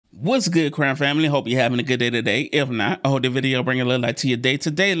What's good, crime family? Hope you're having a good day today. If not, I hope the video bring a little light to your day.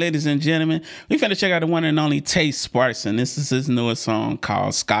 Today, ladies and gentlemen, we finna check out the one and only Tay Sparks, and this is his newest song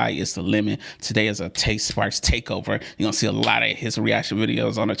called Sky is the Limit. Today is a Tay Sparks takeover. You're gonna see a lot of his reaction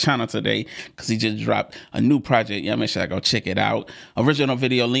videos on the channel today because he just dropped a new project. Y'all make sure I go check it out. Original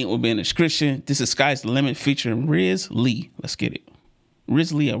video link will be in the description. This is Sky is the Limit featuring Riz Leigh. Let's get it.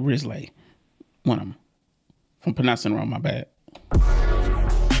 Riz Leigh or Riz Leigh? One of them. If I'm pronouncing it wrong, my bad.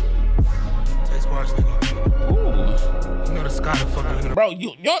 Bro,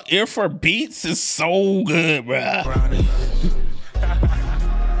 your ear for beats is so good, bro.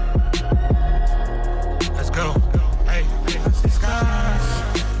 Let's go. Hey, the sky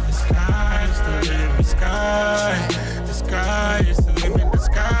is the limit. The sky is the limit. The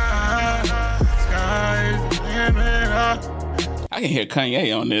sky is the limit. I can hear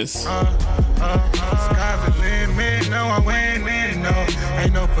Kanye on this. Sky's the limit. No, I'm winning. No,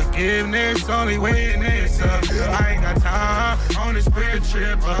 ain't no forgiveness. Only witness. I ain't got time on this spirit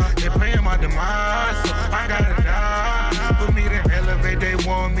trip. They're playing my demise. So I gotta die. For me to elevate, they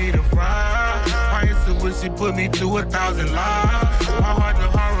want me to fry. My intuition put me through 1,000 lives. My heart to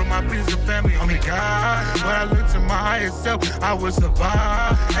horror, my piece of family, only God. When I look to my higher self, I will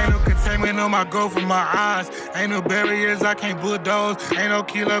survive. Ain't no containment on my growth from my eyes. Ain't no barriers I can't bulldoze. Ain't no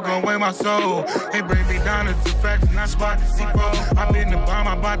killer gon' weigh my soul. They bring me down to the facts and I spot the C4. I've been the bomb,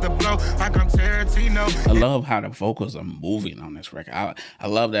 I'm about to blow like I'm Tarantino. I love how the vocals are moving on this record. I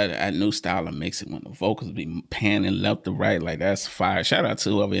love that new style of mixing when the vocals be panning left to right. Like, that's fire. Shout out to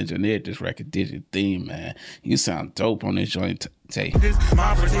whoever engineered this record, did your theme, man. You sound dope on this joint, Tay. This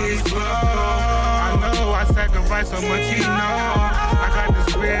my prestige flow. I know I sacrifice so much, you know. I got the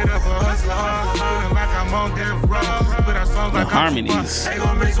spirit of a hustler, feeling like I'm on death row. But I songs like harmonies. They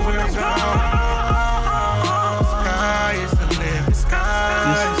gon' mix with them. Sky is the limit. The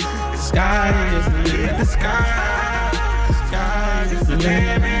sky is the limit. The sky is the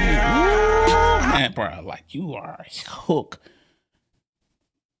limit. Man, bro, like, you are a hook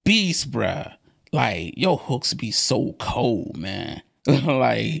beast, bro. Like, your hooks be so cold, man.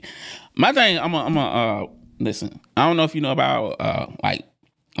 Like, my thing, I'm listen, I don't know if you know about like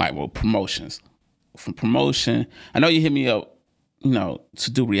with promotions. From promotion, I know you hit me up, you know,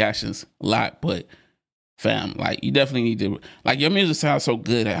 to do reactions a lot, but fam, like, you definitely need to, like, your music sounds so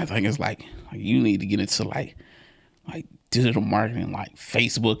good. I think it's like you need to get into like digital marketing, like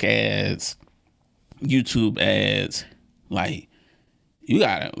Facebook ads, YouTube ads. Like, you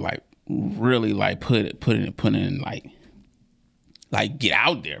gotta like really like put in like get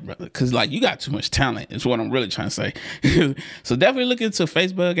out there, brother, because like you got too much talent is what I'm really trying to say. So definitely look into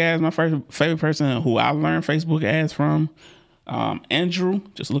Facebook ads. My favorite person who I learned Facebook ads from, Andrew.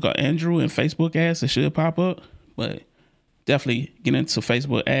 Just look up Andrew and Facebook ads. It should pop up. But definitely get into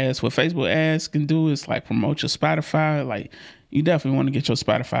Facebook ads. What Facebook ads can do is like promote your Spotify. Like, you definitely want to get your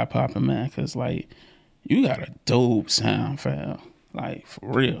Spotify popping, man, because like you got a dope sound, fam. Like, for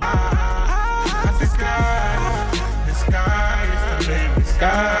real. The sky is the limit. The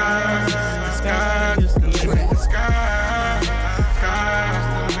sky is the limit. The sky is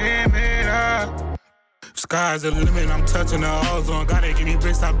the limit. Sky's the limit, I'm touching the ozone. Gotta get these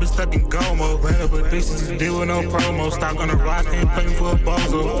bricks, I've been stuck in go mode. Ran up addictions, just deal with no promo. Stock on the rise, ain't playing for a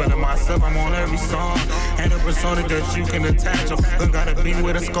bozo. Feeling myself, I'm on every song. Ain't a persona that you can attach on. Don't gotta be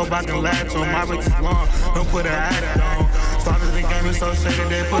with a scope I can latch on. My reach is long, don't put an act on. Started the game is so shady,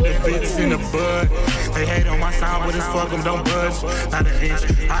 they put the bits in the bud. They hate on my sound, but it's fuck them, don't budge. Not an inch,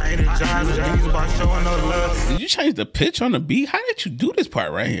 I energize the things about showing no love. Did you change the pitch on the beat? How did you do this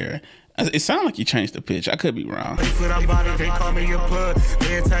part right here? It sounded like you changed the pitch. I could be wrong. They put our body, they call me a plug.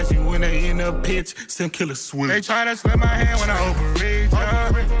 They attach you when they in a pitch. Sim killer swim. They try to slip my hand when I overreach.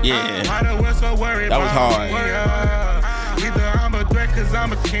 Yeah. That was hard. Either I'm a threat cause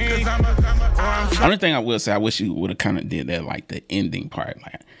I'm a king. Only thing I will say, I wish you would have kind of did that, like the ending part,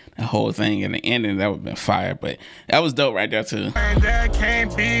 like the whole thing and the ending, that would have been fire. But that was dope right there too. And that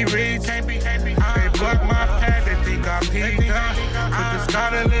can't be reached. They block my path, they think I'm peaked. But the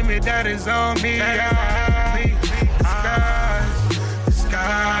sky the limit that is on me. The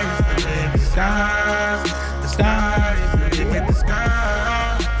sky is the limit. The sky is the limit. The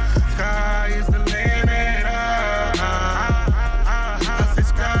sky is the limit. The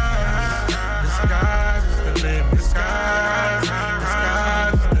sky is the limit. The sky is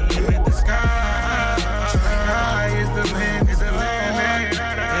the limit. The sky is the limit. The limit.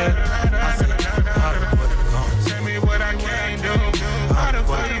 I said, how the fuck you gon' tell me what I can't do? How the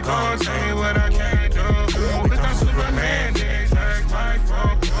fuck you gon' tell me what I can't do? Bitch, I'm Superman.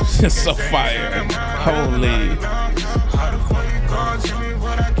 It's so fire. Holy. How the fuck you gon' tell me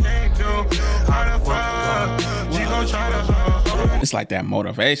what I can't It's like that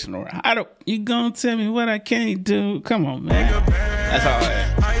motivational. I don't. You gonna tell me what I can't do? Come on, man. That's all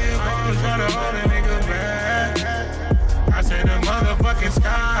that. How you gonna try to hold a nigga back? I said the motherfucking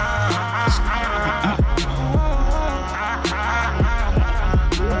sky.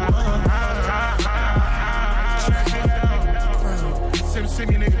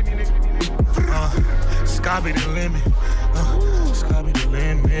 Sky be the limit. Sky be the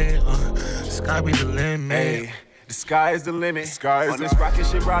limit. Sky be the limit. Hey, the sky is the limit. On this rocket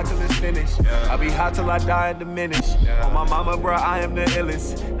shit ride till it's finished. I'll be hot till I die and diminish. On my mama, bro, I am the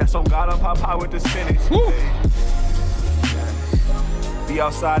illest. That's on God, I'm pop high with the spinach. Be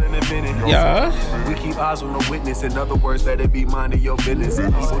outside in a minute. Yeah. We keep eyes on the witness. In other words, let it be mind of your business.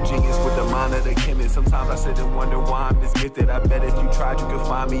 Evil genius with the mind of the chemist. Sometimes I sit and wonder why I'm this gifted. I bet if you tried, you could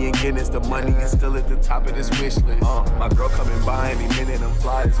find me in Guinness. The money is still at the top of this wish list. My girl coming by any minute. Them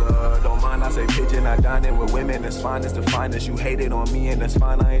flies, don't mind. I say pigeon. I dine in with women. That's fine. It's the finest. You hated on me, and that's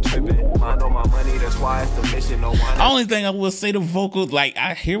fine. I ain't tripping. Mind on my money. That's why it's the mission. No one. The only thing I will say, the vocals, like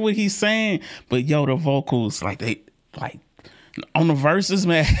I hear what he's saying, but yo, the vocals, like they, like. On the verses,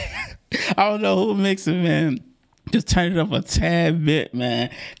 man, I don't know who mixed it, man. Just turn it up a tad bit, man.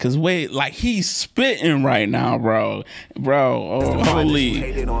 Cause wait, like he's spitting right now, bro. Oh, holy.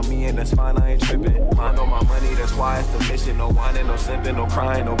 Hated on me and that's fine, I ain't tripping. Mind on my money, that's why it's the mission. No whining, no simping, no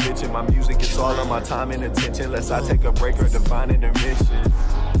crying, no bitching. My music is all of my time and attention. Unless I take a break or define intermission.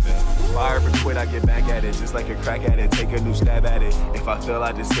 If I ever quit, I get back at it. Just like a crack at it, take a new stab at it. If I fail,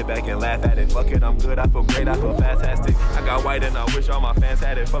 I just sit back and laugh at it. Fuck it, I'm good, I feel great, I feel fantastic. I got white and I wish all my fans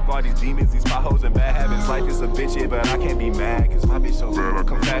had it. Fuck all these demons, these potholes and bad habits. Life is a bitch, yeah, but I can't be mad. Cause my bitch so bad, I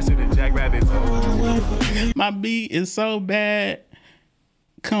come faster than jackrabbits. My beat is so bad.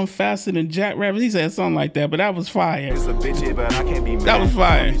 Come faster than jackrabbits. He said something like that, but that was fire. It's a bitch, yeah, but I can't be mad. That was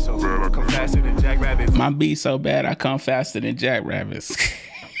fire. So bad, I come faster than jackrabbits. My beat so bad, I come faster than jackrabbits.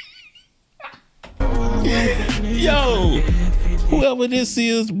 Yo, whoever this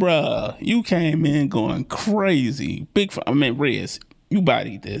is, bruh, you came in going crazy. Riz, you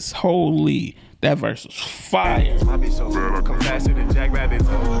bodied this. Holy, that verse was fire. My bitch so bad, I come faster than jackrabbits.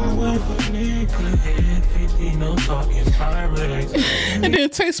 And then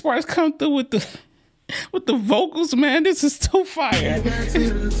Tay Sparks come through with the vocals, man. This is too fire.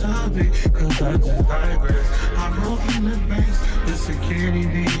 Security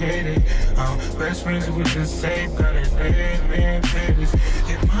be hated. Best friends with the safe, got it dead man fetish.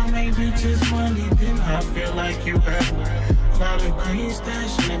 If my main bitch is money, then I feel like you have a lot of green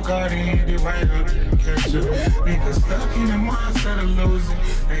stash in the garden, hit it right up and catch up. Niggas stuck in the mindset of losing,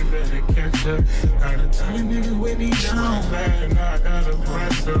 they better catch up. Gotta tell a nigga when he down bad, and I gotta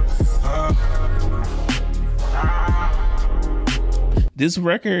press up. This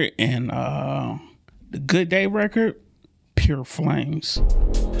record and the Good Day record, pure flames.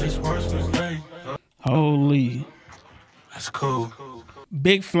 Holy. That's cool.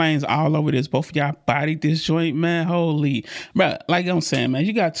 Big flames all over this. Both of y'all bodied this joint, man. Holy. Bro, like I'm saying, man,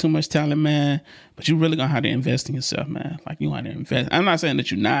 you got too much talent, man, but you really gonna have to invest in yourself, man. Like you want to invest. I'm not saying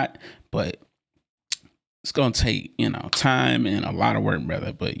that you're not, but it's gonna take, time and a lot of work,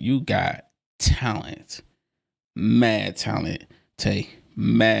 brother. But you got talent. Mad talent, Tay.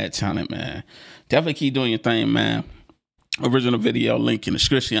 Mad talent, man. Definitely keep doing your thing, man. Original video link in the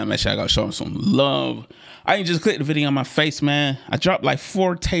description. I make sure I gotta show them some love. I ain't just click the video on my face, man. I dropped like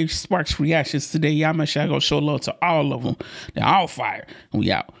 4 Tay Sparks reactions today. Y'all make sure I go show love to all of them. They're all fire. And we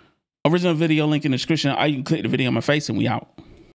out. Original video link in the description. Or you can click the video on my face and we out.